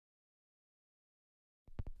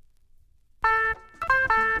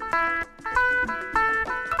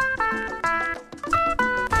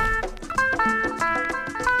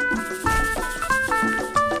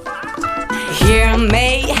Hear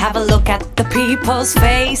me, have a look at the people's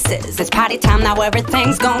faces. It's party time now,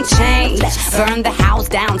 everything's gonna change. Burn the house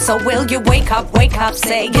down, so will you wake up,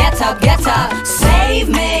 say get up, save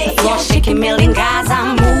me. Floor shaking, million guys,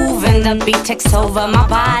 I'm moving. The beat takes over, my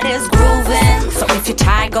body's grooving. So if you're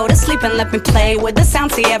tired, go to sleep and let me play with the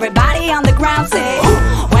sound. See everybody on the ground say,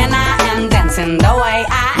 when I am dancing the way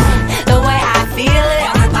I feel it.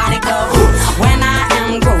 Everybody go, when I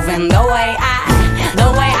am grooving the way I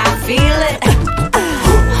feel it.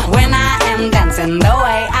 When I am dancing the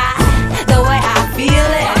way I feel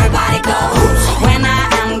it. Everybody go, when I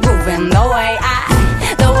am grooving the way I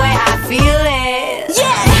feel it.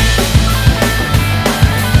 Yeah,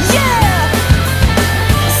 yeah,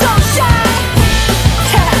 so shy.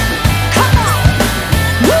 Come on,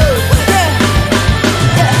 woo, yeah,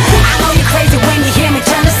 yeah. I know you're crazy when you hear me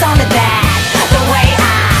turn this on to that. The way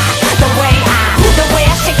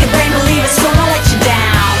I shake your brain, believe it's gonna let you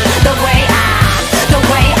down. The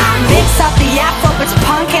way I mix up the afro, it's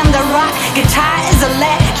punk and the rock. Guitar is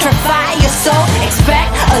electrify your soul.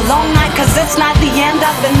 Expect a long night, cause it's not the end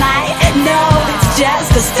of the night. No, it's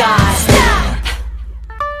just the start. Stop!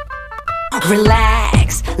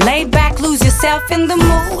 Relax, lay back, lose yourself in the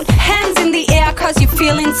mood. Hands in the air cause you're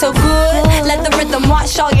feeling so good. Let the rhythm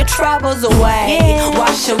wash all your troubles away.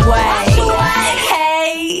 Wash away.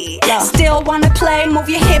 Hey, still wanna play? Move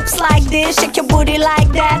your hips like this, shake your booty like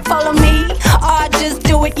that. Follow me, or just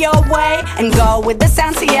do it your way and go with the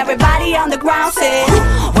sound. See everybody on the ground say,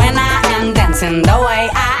 when I am dancing the way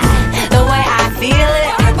I feel it.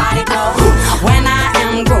 Everybody go, when I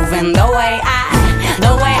am grooving the way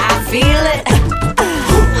I feel it.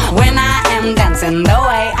 When I am dancing the